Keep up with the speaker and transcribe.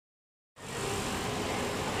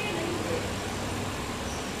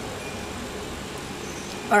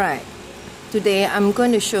Alright, today I'm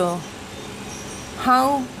going to show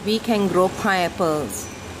how we can grow pineapples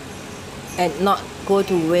and not go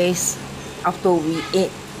to waste after we eat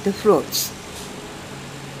the fruits.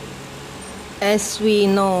 As we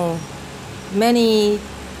know,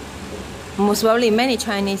 most probably many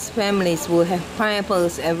Chinese families will have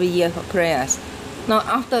pineapples every year for prayers. Now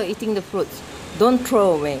after eating the fruits, don't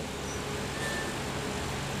throw away.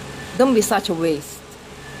 Don't be such a waste.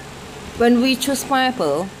 When we choose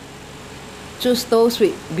pineapple, choose those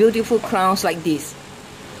with beautiful crowns like this.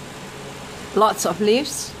 Lots of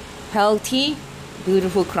leaves, healthy,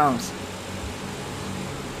 beautiful crowns.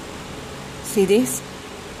 See this?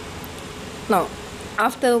 Now,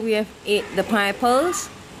 after we have ate the pineapples,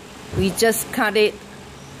 we just cut it,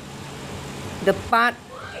 the part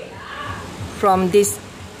from this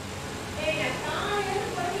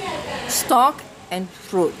stalk and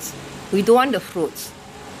fruits. We don't want the fruits.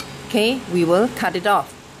 Okay, we will cut it off.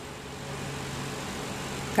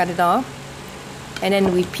 Cut it off, and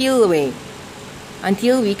then we peel away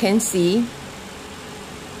until we can see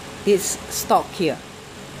this stalk here.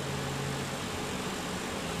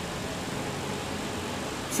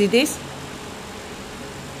 See this?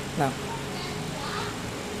 Now,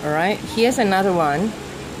 alright, here's another one.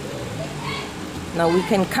 Now we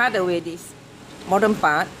can cut away this bottom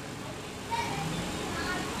part.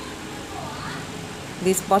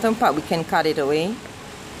 This bottom part, we can cut it away.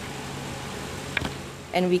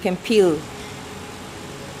 And we can peel.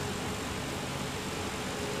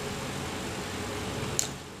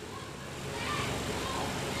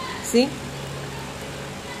 See?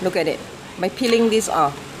 Look at it. By peeling this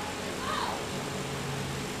off.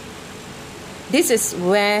 This is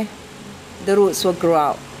where the roots will grow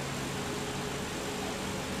out.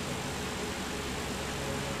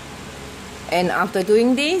 And after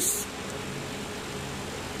doing this,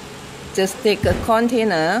 just take a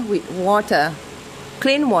container with water,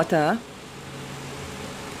 clean water.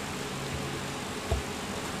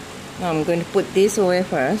 Now I'm going to put this away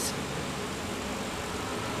first.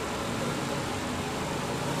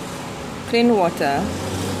 Clean water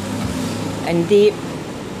and dip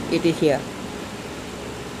it here.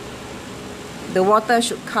 The water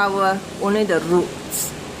should cover only the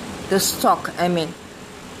roots, the stalk, I mean.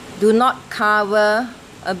 Do not cover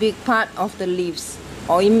a big part of the leaves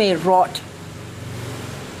or it may rot.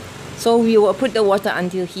 So we will put the water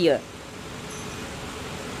until here.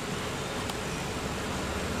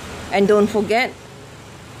 And don't forget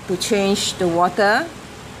to change the water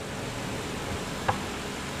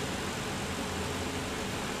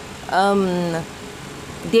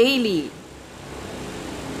daily.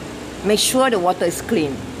 Make sure the water is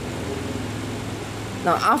clean.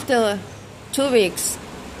 Now after 2 weeks,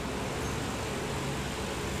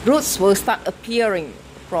 roots will start appearing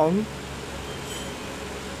from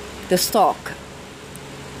the stalk.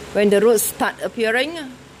 When the roots start appearing,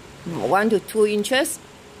 1 to 2 inches,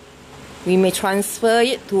 we may transfer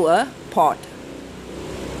it to a pot.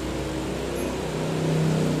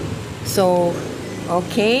 So,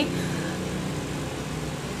 okay.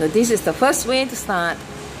 So this is the first way to start.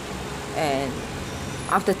 And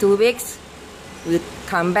after 2 weeks, we'll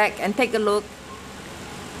come back and take a look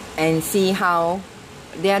and see how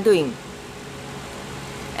they are doing.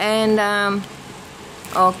 And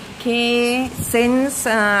okay, since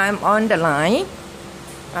I'm on the line,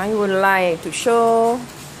 I would like to show,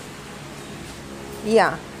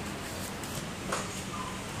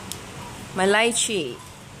 my lychee.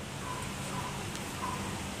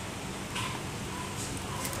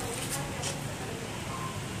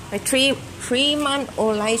 A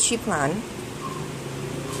 3-month-old lychee plant.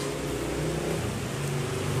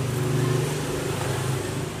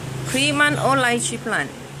 Three-month-old lychee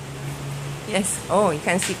plant. Yes. Oh, you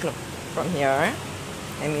can see from here.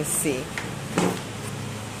 Let me see.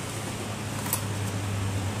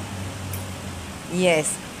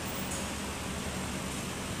 Yes.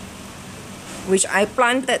 Which I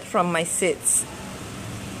planted from my seeds.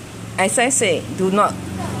 As I say, do not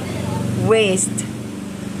waste.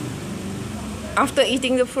 After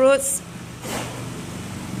eating the fruits,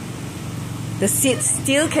 the seeds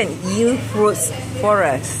still can yield fruits for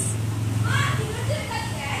us.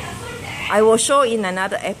 I will show in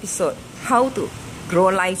another episode how to grow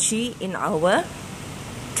lychee in our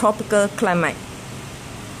tropical climate.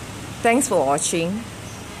 Thanks for watching.